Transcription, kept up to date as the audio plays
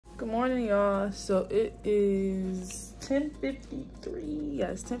Good morning, y'all. So it is 10:53.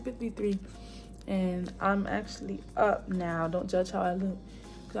 Yes, 10:53, and I'm actually up now. Don't judge how I look,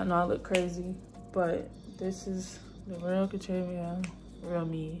 because I know I look crazy, but this is the real Katrina, real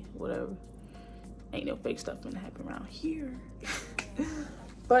me, whatever. Ain't no fake stuff gonna happen around here.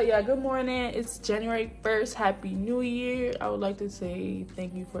 But yeah, good morning. It's January 1st. Happy New Year. I would like to say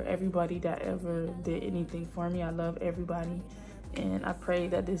thank you for everybody that ever did anything for me. I love everybody. And I pray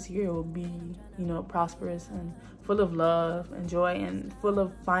that this year will be, you know, prosperous and full of love and joy and full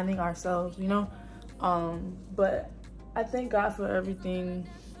of finding ourselves, you know. But I thank God for everything,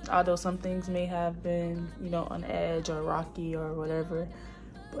 although some things may have been, you know, on edge or rocky or whatever.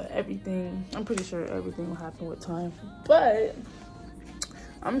 But everything, I'm pretty sure everything will happen with time. But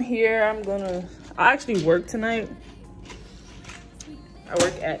I'm here. I actually work tonight. I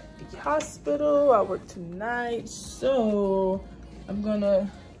work at the hospital. I work tonight. So I'm gonna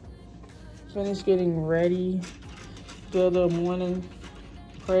finish getting ready, do a little morning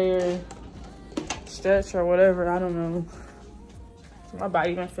prayer, stretch or whatever. I don't know. My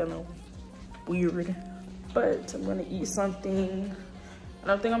body been feeling weird, but I'm gonna eat something. I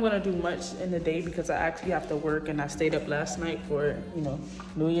don't think I'm gonna do much in the day because I actually have to work, and I stayed up last night for, you know,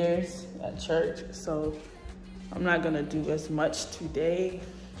 New Year's at church. So I'm not gonna do as much today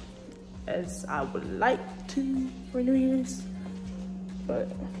as I would like to for New Year's. But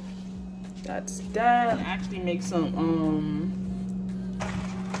that's that. I actually make some,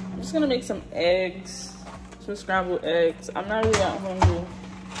 I'm just gonna make some eggs, some scrambled eggs. I'm not really that hungry,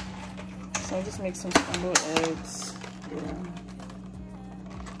 so I'll just make some scrambled eggs. Yeah.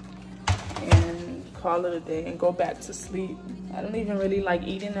 And call it a day and go back to sleep. I don't even really like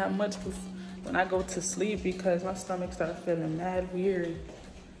eating that much when I go to sleep because my stomach starts feeling mad weird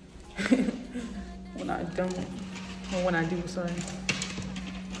when I don't, or when I do, sorry.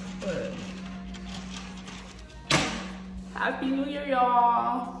 But Happy New Year,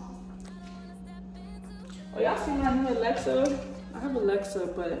 y'all. Oh, y'all see my new Alexa? I have Alexa,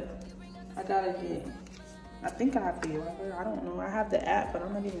 but I gotta get, I think I have to get her. I don't know. I have the app, but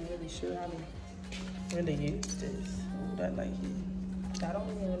I'm not even really sure how to really use this. That light here. I don't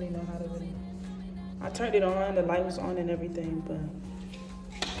even really know how to really. I turned it on, the light was on and everything, but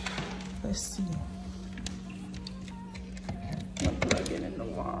let's see. I'm gonna plug it in the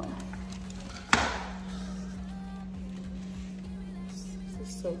wall. This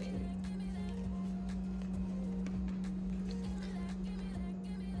is so cute.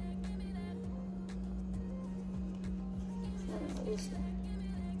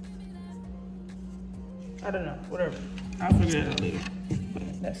 I don't know, whatever. I'll figure it out later.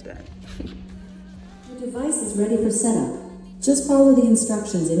 But that's that. Your device is ready for setup. Just follow the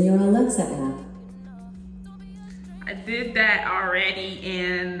instructions in your Alexa app. I did that already,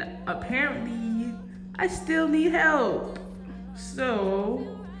 and apparently I still need help. So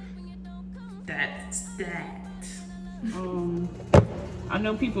that's that. I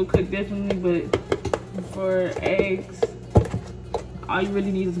know people cook differently, but for eggs, all you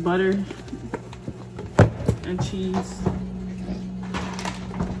really need is butter and cheese.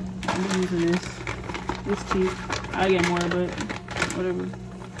 I'm using this cheese. I get more, but whatever.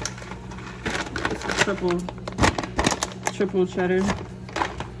 It's a triple cheddar,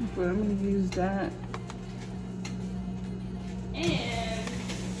 but I'm gonna use that. And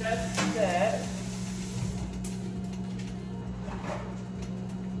that's that.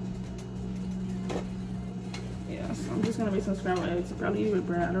 Yeah, so I'm just gonna make some scrambled eggs, probably eat with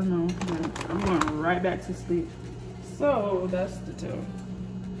bread, I don't know. But I'm going right back to sleep. So that's the two.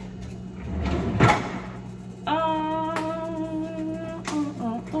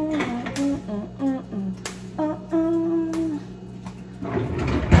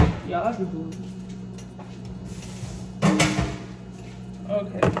 Y'all, that's good.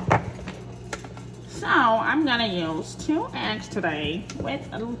 Okay. So I'm gonna use 2 eggs today with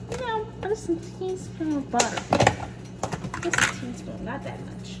a, you know, just a teaspoon of butter. Just a teaspoon, not that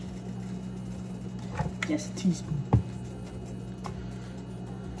much. Just a teaspoon.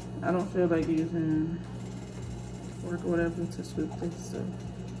 I don't feel like using fork or whatever to scoop this, so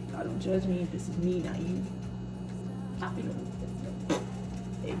y'all don't judge me if this is me, not you.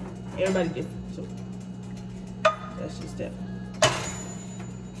 Hey, everybody different, so that's just that.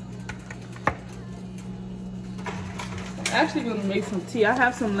 I'm actually gonna make some tea. I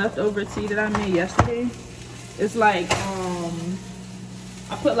have some leftover tea that I made yesterday. It's like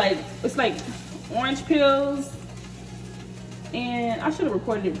I put like, it's like orange peels, and I should have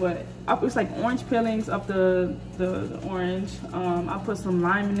recorded it, but it's like orange peelings of the orange. I put some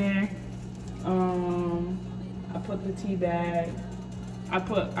lime in there. I put the tea bag.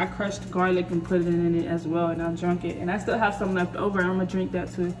 I crushed garlic and put it in it as well, and I drank it. And I still have some left over. I'm gonna drink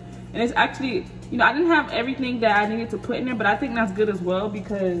that too. And it's actually, you know, I didn't have everything that I needed to put in there, but I think that's good as well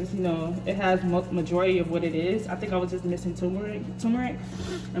because, you know, it has majority of what it is. I think I was just missing turmeric,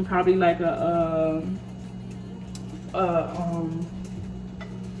 and probably like a I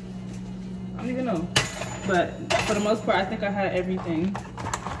don't even know. But for the most part, I think I had everything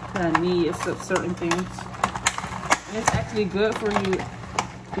that I need except certain things. And it's actually good for you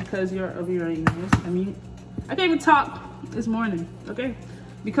because of your immune. I can't even talk this morning, okay?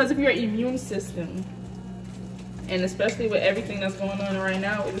 Because of your immune system, and especially with everything that's going on right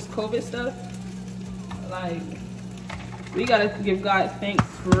now with this COVID stuff, like, we gotta give God thanks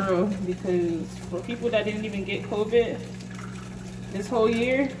for real, because for people that didn't even get COVID this whole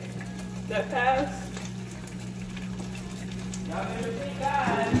year that passed, y'all better thank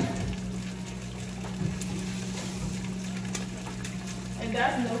God. And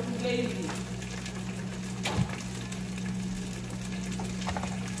that's no fugazi.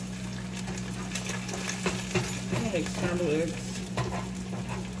 Make scrambled eggs.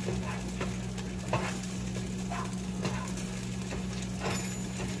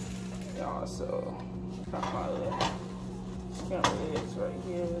 Y'all, so got my scrambled eggs right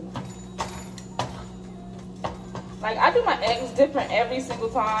here. Like, I do my eggs different every single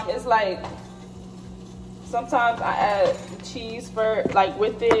time. It's like sometimes I add the cheese for like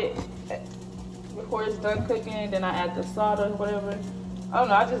with it before it's done cooking, then I add the salt or whatever. I don't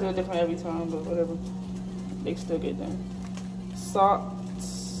know, I just do it different every time, but whatever. They still get done. Salt.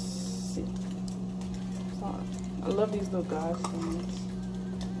 I love these little guys things.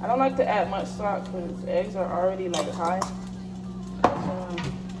 I don't like to add much salt because eggs are already like high.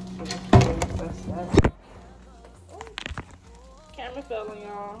 That's that. Camera fell on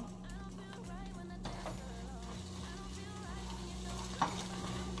y'all.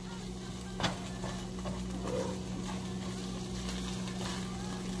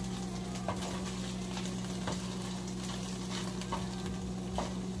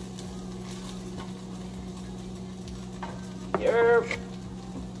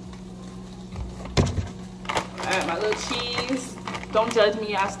 Alright, my little cheese. Don't judge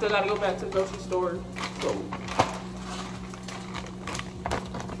me, I still gotta go back to the grocery store. So,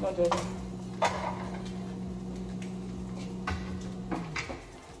 don't judge me.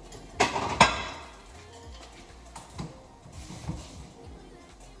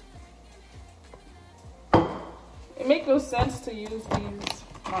 It makes no sense to use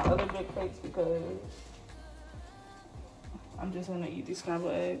my other big plates because I'm just gonna eat these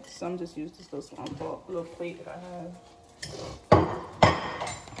scrambled eggs. So I'm just use this little plate that I have.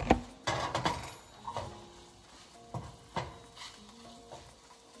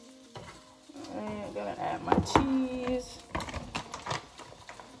 Alright, I'm gonna add my cheese.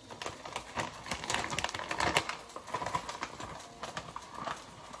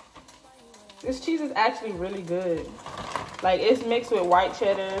 This cheese is actually really good. Like, it's mixed with white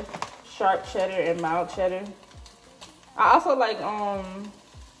cheddar, sharp cheddar, and mild cheddar. I also like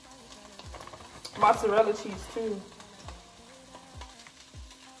mozzarella cheese too.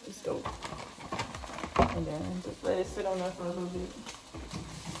 It's dope. And then just let it sit on there for a little bit.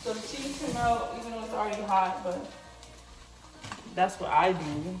 So the cheese can melt even though it's already hot, but that's what I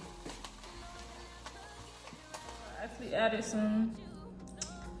do. I actually added some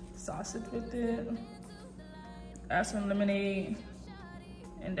sausage with it. Add some lemonade.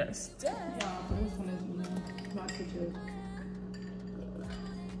 And that's that. Yeah, but this one is not too good.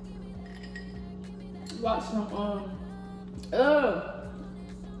 Watch some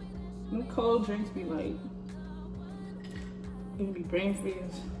them cold drinks be like, it can be brain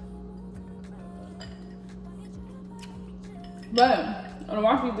freeze. But I'm gonna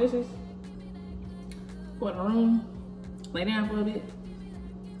wash these dishes, go in the room, lay down for a bit,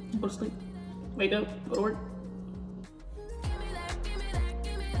 go to sleep, wake up, go to work.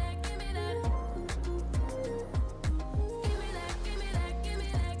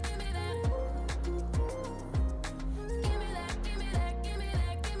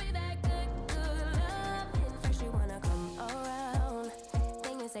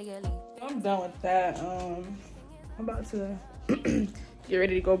 I'm done with that. I'm about to get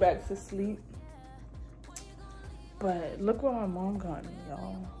ready to go back to sleep. But look what my mom got me,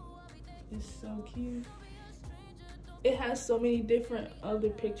 y'all. It's so cute. It has so many different other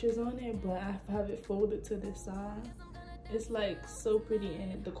pictures on it, but I have it folded to the side. It's like so pretty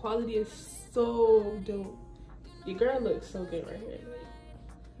and the quality is so dope. Your girl looks so good right here. Like,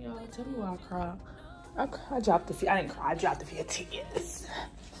 y'all, tell me why I cried. I dropped a few. I didn't cry. I dropped a few tears.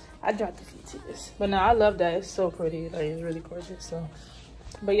 But no, I love that. It's so pretty. Like, it's really gorgeous. So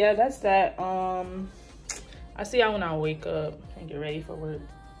But yeah, that's that. I see y'all when I wake up and get ready for work.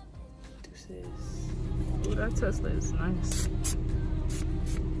 Deuces. Ooh, that Tesla is nice.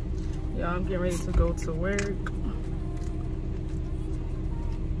 Yeah, I'm getting ready to go to work.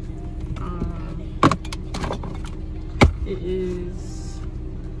 It is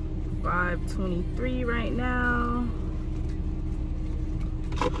 5:23 right now.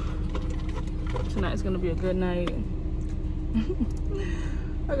 Tonight's gonna be a good night.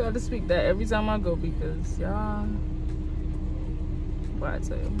 I gotta speak that every time I go because y'all, what I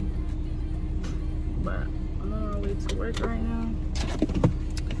tell you. But I'm on my way to work right now.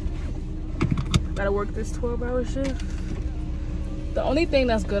 Gotta work this 12-hour shift. The only thing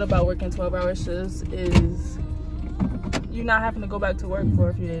that's good about working 12-hour shifts is you're not having to go back to work for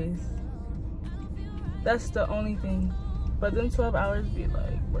a few days. That's the only thing. But then 12 hours be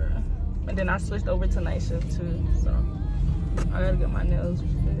like, bruh. And then I switched over to night shift too, so I gotta get my nails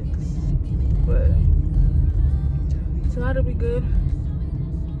fixed. But tonight will be good.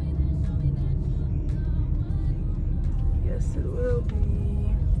 Yes, it will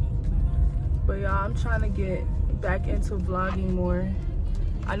be. But y'all, I'm trying to get back into vlogging more.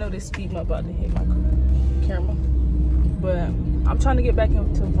 I know this speed bump about to hit my camera, but I'm trying to get back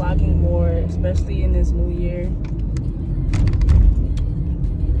into vlogging more, especially in this new year.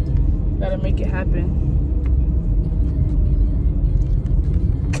 Gotta make it happen.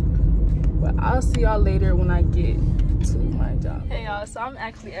 But I'll see y'all later when I get to my job. Hey y'all, so I'm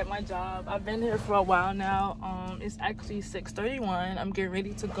actually at my job. I've been here for a while now. It's actually 6:31. I'm getting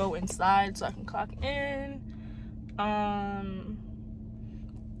ready to go inside so I can clock in.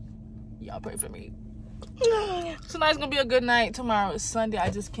 Y'all pray for me. Tonight's gonna be a good night. Tomorrow is Sunday. I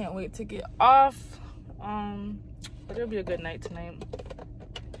just can't wait to get off. But it'll be a good night tonight.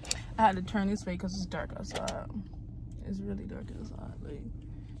 I had to turn this way because it's dark outside. It's really dark outside. Like,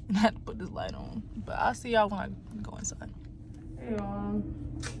 I had to put this light on. But I'll see y'all when I go inside. Hey y'all,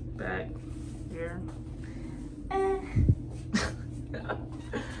 back here.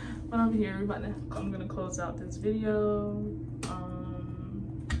 But I'm here. I'm gonna close out this video.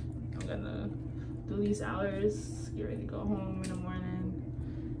 I'm gonna do these hours, get ready to go home in the morning,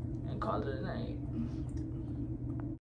 and call it a night.